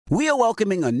We are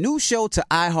welcoming a new show to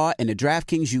iHeart and the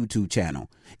DraftKings YouTube channel.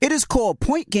 It is called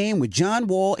Point Game with John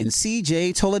Wall and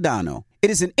CJ Toledano. It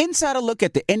is an insider look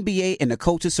at the NBA and the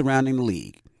coaches surrounding the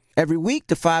league. Every week,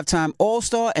 the 5-time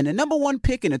All-Star and the number one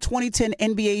pick in the 2010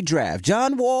 NBA Draft,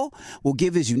 John Wall, will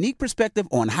give his unique perspective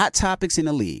on hot topics in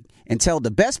the league and tell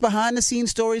the best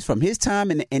behind-the-scenes stories from his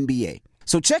time in the NBA.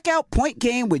 So check out Point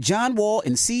Game with John Wall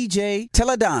and CJ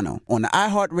Toledano on the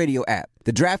iHeartRadio app,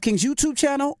 the DraftKings YouTube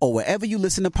channel, or wherever you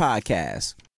listen to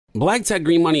podcasts. Black Tech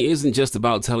Green Money isn't just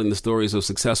about telling the stories of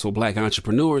successful black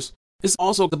entrepreneurs. It's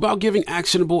also about giving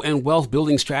actionable and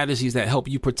wealth-building strategies that help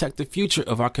you protect the future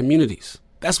of our communities.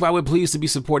 That's why we're pleased to be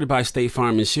supported by State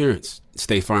Farm Insurance.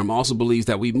 State Farm also believes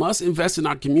that we must invest in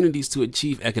our communities to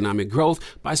achieve economic growth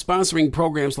by sponsoring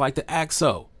programs like the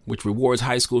ACT-SO, which rewards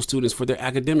high school students for their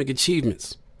academic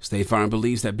achievements. State Farm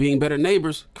believes that being better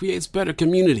neighbors creates better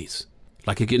communities.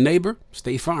 Like a good neighbor,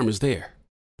 State Farm is there.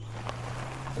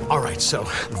 All right, so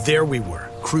there we were,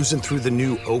 cruising through the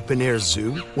new open-air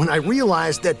zoo, when I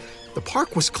realized that the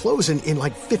park was closing in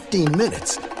like 15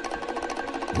 minutes.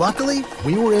 Luckily,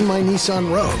 we were in my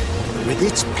Nissan Rogue. With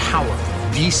its powerful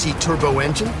VC turbo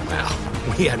engine,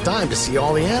 well, we had time to see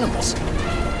all the animals.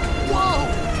 Whoa!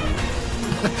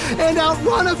 And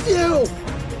outrun a few!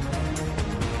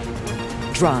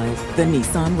 Drive the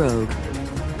Nissan Rogue.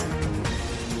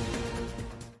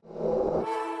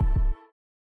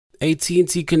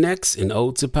 AT&T connects an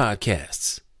ode to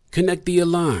podcasts. Connect the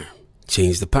alarm.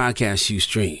 Change the podcast you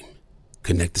stream.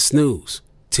 Connect the snooze.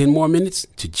 10 more minutes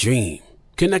to dream.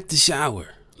 Connect the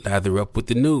shower. Lather up with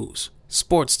the news,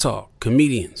 sports talk,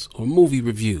 comedians, or movie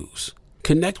reviews.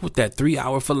 Connect with that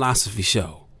 3-hour philosophy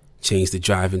show. Change the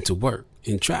drive into work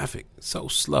in traffic so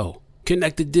slow.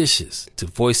 Connect the dishes to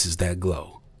voices that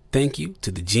glow. Thank you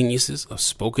to the geniuses of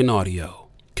spoken audio.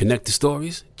 Connect the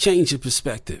stories. Change your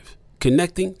perspective.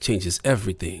 Connecting changes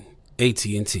everything.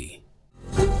 AT&T.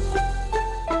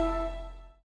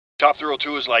 Top Thrill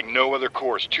 2 is like no other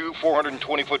course. 2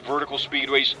 420-foot vertical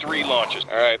speedways, 3 launches.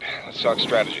 All right, let's talk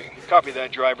strategy. Copy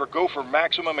that, driver. Go for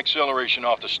maximum acceleration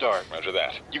off the start. Roger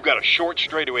that. You've got a short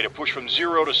straightaway to push from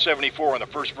 0 to 74 on the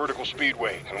first vertical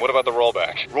speedway. And what about the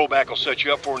rollback? Rollback will set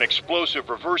you up for an explosive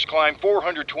reverse climb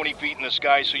 420 feet in the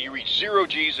sky so you reach 0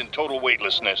 G's in total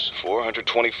weightlessness.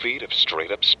 420 feet of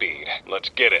straight-up speed. Let's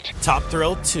get it. Top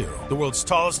Thrill 2, the world's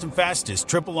tallest and fastest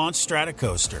triple-launch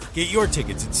stratocoaster. Get your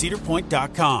tickets at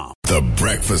cedarpoint.com. The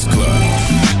Breakfast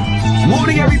Club.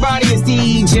 Morning, everybody. It's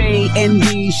DJ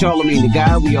NB, Charlamagne the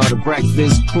Guy. We are the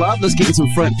Breakfast Club. Let's get some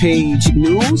front page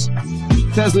news.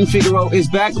 Teslin Figaro is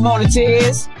back. Good morning,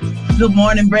 Tez. Good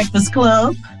morning, Breakfast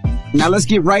Club. Now let's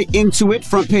get right into it.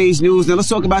 Front page news. Now let's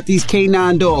talk about these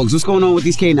K9 dogs. What's going on with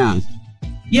these K9s?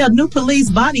 Yeah, new police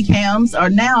body cams are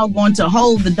now going to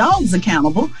hold the dogs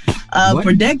accountable.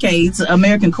 For decades,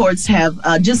 American courts have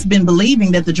just been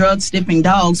believing that the drug-sniffing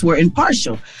dogs were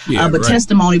impartial.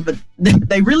 Testimony, but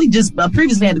they really just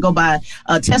previously had to go by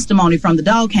testimony from the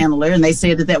dog handler, and they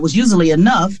said that was usually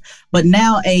enough. But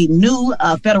now a new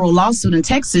federal lawsuit in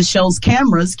Texas shows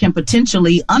cameras can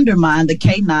potentially undermine the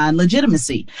K9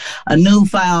 legitimacy. A new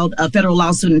filed federal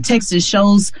lawsuit in Texas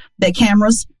shows that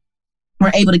cameras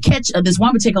were able to catch this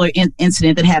one particular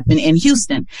incident that happened in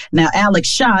Houston. Now, Alex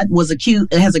Schott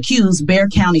has accused Bexar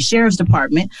County Sheriff's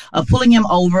Department of pulling him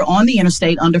over on the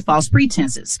interstate under false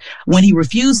pretenses. When he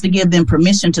refused to give them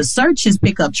permission to search his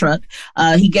pickup truck,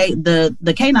 he gave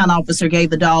the canine officer gave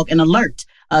the dog an alert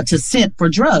to scent for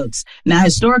drugs. Now,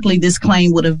 historically, this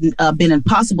claim would have been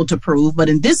impossible to prove, but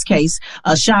in this case,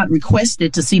 Schott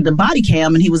requested to see the body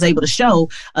cam, and he was able to show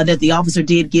that the officer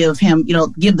did give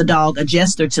the dog a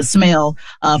gesture to smell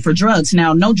for drugs.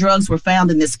 Now, no drugs were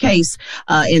found in this case,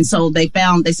 and so they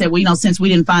said, well, since we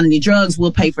didn't find any drugs,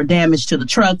 we'll pay for damage to the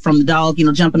truck from the dog,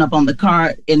 jumping up on the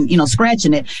car and,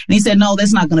 scratching it. And he said, no,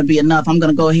 that's not going to be enough. I'm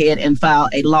going to go ahead and file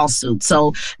a lawsuit.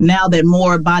 So now that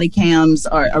more body cams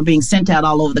are being sent out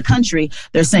all over the country,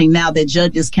 they're saying now that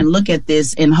judges can look at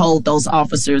this and hold those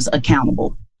officers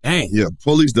accountable. Dang. Yeah,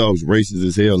 police dogs racist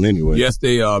as hell anyway. Yes,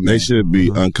 they are. Man. They should be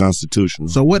unconstitutional.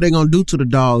 So what they gonna do to the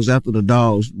dogs after the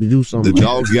dogs do something? The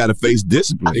dogs got to face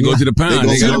discipline. They go to the pound.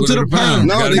 They send them to the pound.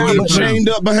 No, they get chained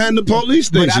up behind the police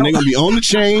station. They're gonna be on the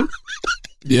chain.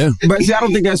 Yeah, but see, I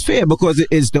don't think that's fair because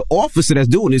it's the officer that's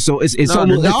doing it. So it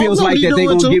feels like that they're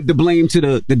going to give the blame to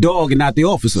the dog and not the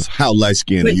officer. How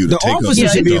light-skinned are you to take up the officer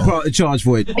should be charged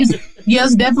for it.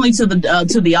 Yes, definitely to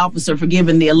the officer for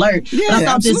giving the alert. Yeah, but I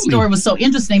thought this story was so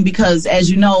interesting because,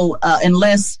 as you know,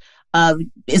 unless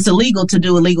it's illegal to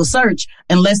do a legal search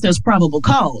unless there's probable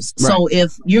cause. Right. So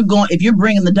if you're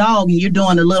bringing the dog and you're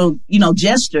doing a little,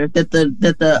 gesture that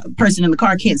the person in the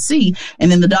car can't see,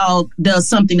 and then the dog does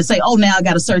something to say, oh, now I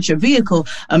got to search your vehicle.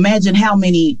 Imagine how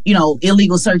many,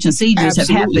 illegal search and seizures have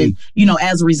happened,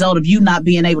 as a result of you not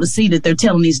being able to see that they're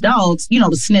telling these dogs,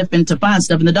 to sniff and to find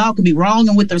stuff. And the dog could be wrong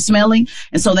in what they're smelling.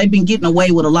 And so they've been getting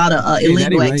away with a lot of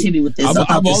illegal activity with this.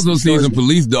 I've also seen some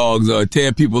police dogs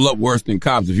tear people up worse than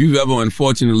cops. If you've ever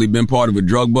unfortunately been part of a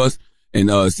drug bust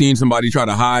and seen somebody try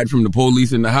to hide from the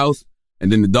police in the house,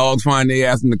 and then the dogs find their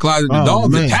ass in the closet, the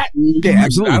dogs attack. Yeah,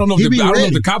 absolutely. I don't know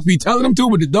if the cops be telling them to,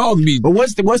 but the dogs be. But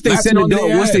once they send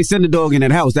the dog in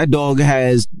that house,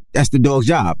 that's the dog's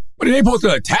job. But it ain't supposed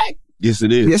to attack. Yes,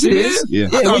 it is. Yes, it is. Yeah.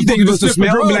 I thought you think it was to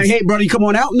smell drugs. Be like, hey, brother, you come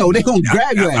on out? No, they gonna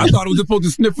grab you. I thought it was supposed to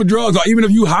sniff for drugs, or even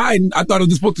if you hiding, I thought it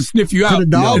was supposed to sniff you out. The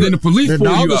dog, and then the police pull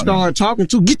you out. The dog start talking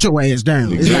to, get your ass down.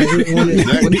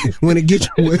 When it gets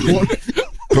you.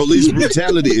 Police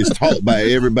brutality is taught by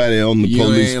everybody on the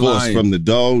police force, from the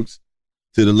dogs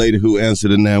to the lady who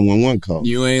answered the 911 call.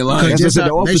 You ain't lying. They show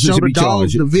the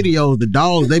dogs, the videos, the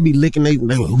dogs, they be licking,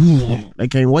 they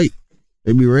can't wait.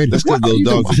 They be ready. That's because those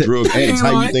dogs are drug addicts.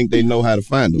 How you think they know how to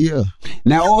find them? Yeah.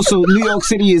 Now, also, New York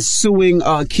City is suing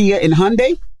Kia and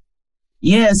Hyundai.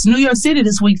 Yes, New York City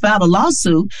this week filed a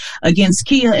lawsuit against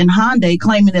Kia and Hyundai,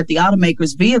 claiming that the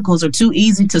automakers' vehicles are too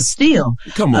easy to steal,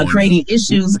 creating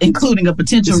issues, including a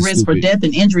potential risk for death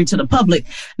and injury to the public.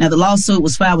 Now, the lawsuit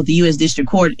was filed with the U.S. District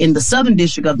Court in the Southern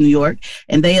District of New York,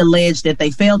 and they alleged that they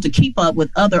failed to keep up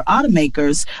with other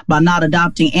automakers by not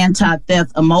adopting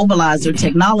anti-theft immobilizer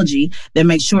technology that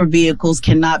makes sure vehicles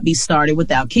cannot be started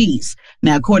without keys.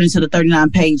 Now, according to the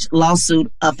 39-page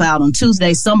lawsuit filed on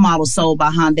Tuesday, some models sold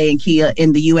by Hyundai and Kia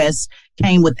in the U.S.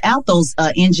 came without those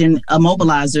engine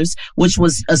immobilizers, which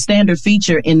was a standard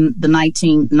feature in the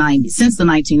 1990s, since the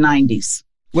 1990s.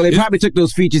 Well, they probably took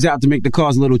those features out to make the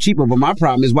cars a little cheaper, but my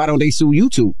problem is, why don't they sue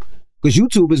YouTube? Because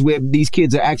YouTube is where these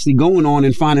kids are actually going on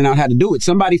and finding out how to do it.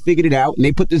 Somebody figured it out, and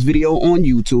they put this video on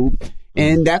YouTube.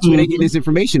 And that's where they get this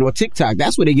information, or TikTok.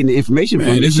 That's where they get the information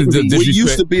from. We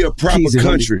used to be a proper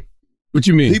country. What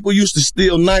you mean? People used to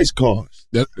steal nice cars.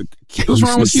 What's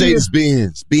wrong with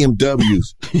Mercedes-Benz,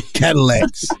 BMWs,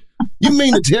 Cadillacs. You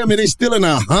mean to tell me they stealing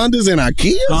our Hondas and our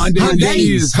Kias?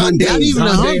 Hyundais. Not even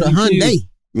a Honda. Hyundai.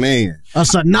 Man. A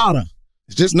Sonata.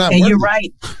 It's just not And working. you're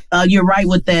right. You're right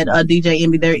with that, DJ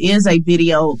Envy. There is a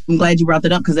video. I'm glad you brought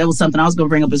that up, because that was something I was going to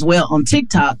bring up as well on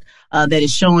TikTok. That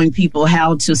is showing people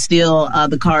how to steal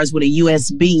the cars with a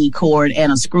USB cord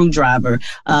and a screwdriver.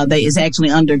 That is actually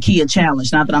under Kia Challenge.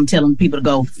 Not that I'm telling people to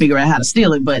go figure out how to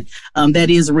steal it, but that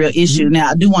is a real issue.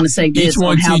 Now, I do want to say this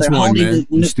on how they're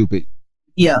holding stupid.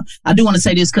 Yeah, I do want to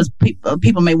say this because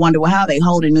people may wonder, well, how are they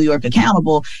holding New York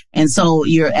accountable? And so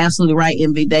you're absolutely right,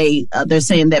 Envy. They're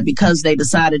saying that because they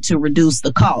decided to reduce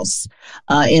the costs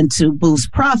and to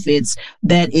boost profits,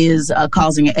 that is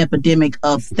causing an epidemic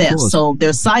of theft. So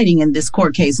they're citing in this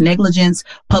court case negligence,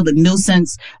 public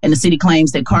nuisance, and the city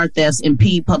claims that car thefts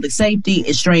impede public safety.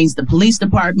 It strains the police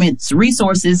department's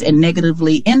resources and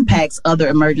negatively impacts other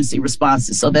emergency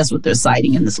responses. So that's what they're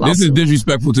citing in this lawsuit. This is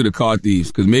disrespectful to the car thieves,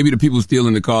 because maybe the people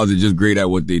stealing the cars are just great at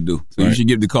what they do. So you should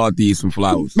give the car thieves some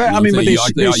flowers. But, you know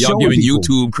but y'all giving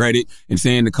YouTube credit and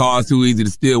saying the car's too easy to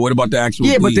steal. What about the actual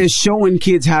thief? But they're showing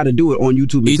kids how to do it on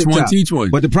YouTube and Each TikTok. one teach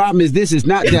one. But the problem is this is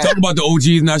not that... Talk about the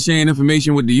OGs not sharing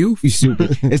information with the youth. You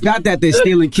stupid. It's not that they're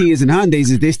stealing Kias and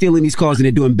Hyundais. They're stealing these cars and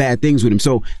they're doing bad things with them.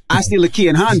 So I steal a Kia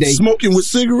and Hyundai. Smoking with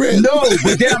cigarettes? No,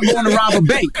 but then I'm going to rob a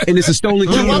bank and it's a stolen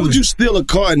Kia. Why would you steal a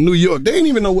car in New York? They ain't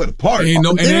even know where to park. They ain't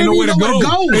know where to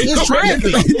go. It's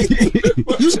traffic.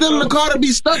 You stealing a car to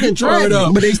be stuck in traffic.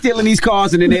 But they stealing these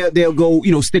cars and then they'll go,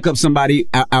 stick up somebody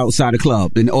outside a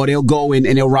club, or they'll go in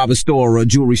and they'll rob a store or a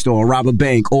jewelry store or rob a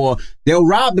bank, or they'll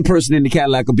rob the person in the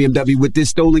Cadillac or BMW with this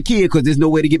stolen Kia because there's no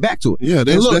way to get back to it. Yeah,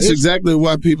 that's exactly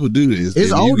why people do this.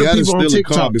 It's older you gotta people on steal a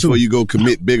car TikTok before too. you go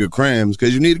commit bigger crimes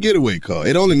because you need a getaway car.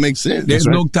 It only makes sense. There's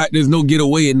no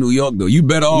getaway in New York though. You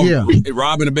better off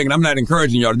robbing a bank. And I'm not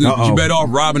encouraging y'all to do this, but you better off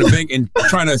robbing a bank and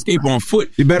trying to escape on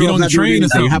foot. You better get off on the not train doing or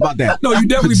something. How about that? No, you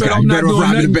definitely better off not doing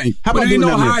robbing nothing. the bank. How about but ain't doing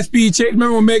no nothing? high-speed chase.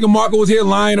 Remember when Meghan Markle was here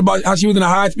lying about how she was in a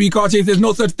high-speed car chase? There's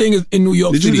no such thing as in New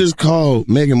York City. Did you just call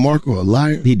Meghan Markle a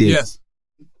liar? He did. Yes.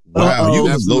 Wow, you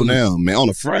just low down, man, on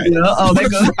a Friday. They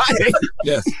go.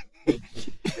 Yes.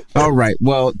 All right.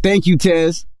 Well, thank you,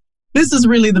 Tez. This is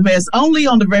really the best. Only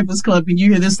on the Breakfast Club can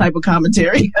you hear this type of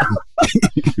commentary.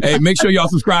 Hey, make sure y'all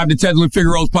subscribe to Tezlin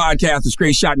Figaro's podcast, the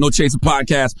Straight Shot No Chaser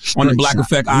podcast on the Black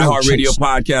Effect iHeartRadio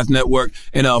podcast network.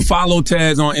 And follow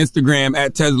Tez on Instagram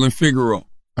at Tezlin Figaro.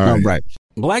 All right.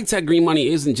 Black Tech Green Money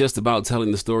isn't just about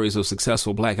telling the stories of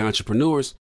successful Black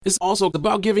entrepreneurs. It's also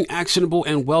about giving actionable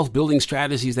and wealth-building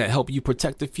strategies that help you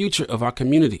protect the future of our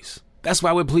communities. That's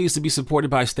why we're pleased to be supported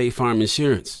by State Farm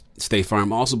Insurance. State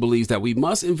Farm also believes that we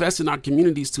must invest in our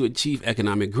communities to achieve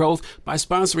economic growth by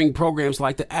sponsoring programs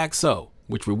like the ACT-SO,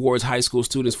 which rewards high school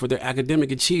students for their academic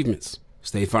achievements.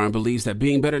 State Farm believes that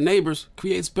being better neighbors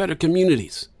creates better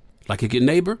communities. Like a good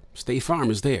neighbor, State Farm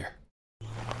is there.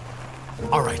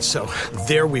 All right, so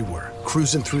there we were,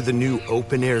 cruising through the new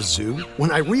open-air zoo, when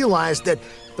I realized that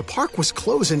the park was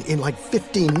closing in like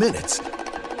 15 minutes.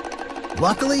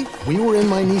 Luckily, we were in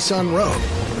my Nissan Rogue.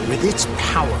 With its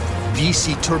powerful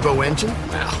VC turbo engine,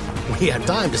 well, we had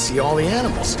time to see all the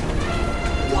animals.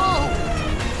 Whoa!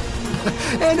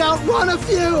 And outrun a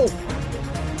few!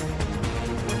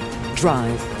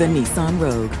 Drive the Nissan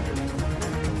Rogue.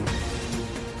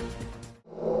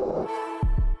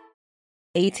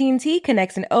 AT&T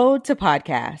connects an ode to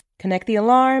podcast. Connect the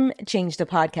alarm, change the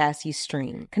podcast you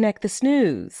stream. Connect the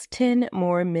snooze, 10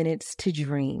 more minutes to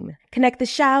dream. Connect the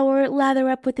shower, lather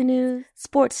up with the news,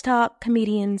 sports talk,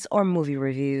 comedians, or movie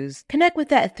reviews. Connect with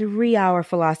that 3-hour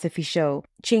philosophy show.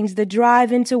 Change the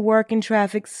drive into work and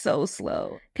traffic so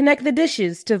slow. Connect the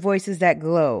dishes to voices that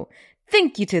glow.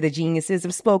 Thank you to the geniuses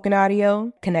of spoken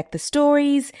audio. Connect the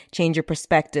stories, change your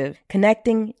perspective.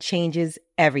 Connecting changes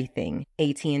everything.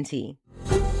 AT&T.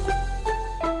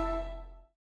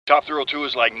 Top Thrill 2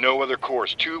 is like no other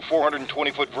course. 2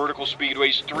 420-foot vertical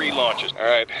speedways, 3 launches. All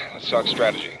right, let's talk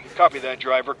strategy. Copy that,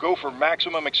 driver. Go for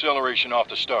maximum acceleration off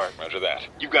the start. Roger that.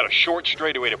 You've got a short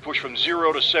straightaway to push from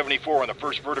 0 to 74 on the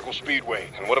first vertical speedway.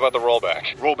 And what about the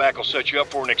rollback? Rollback will set you up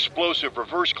for an explosive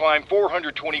reverse climb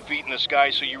 420 feet in the sky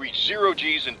so you reach 0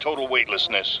 G's in total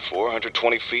weightlessness.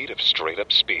 420 feet of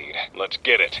straight-up speed. Let's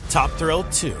get it. Top Thrill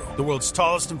 2, the world's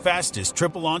tallest and fastest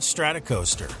triple-launch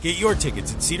stratocoaster. Get your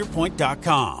tickets at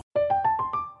cedarpoint.com.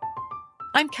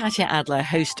 I'm Katya Adler,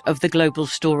 host of The Global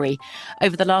Story.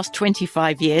 Over the last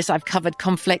 25 years, I've covered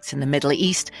conflicts in the Middle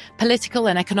East, political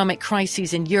and economic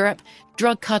crises in Europe,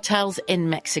 drug cartels in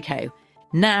Mexico.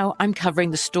 Now I'm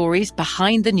covering the stories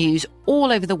behind the news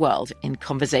all over the world in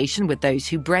conversation with those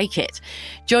who break it.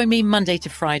 Join me Monday to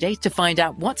Friday to find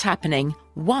out what's happening,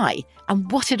 why, and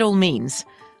what it all means.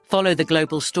 Follow The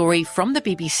Global Story from the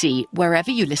BBC wherever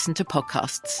you listen to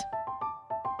podcasts.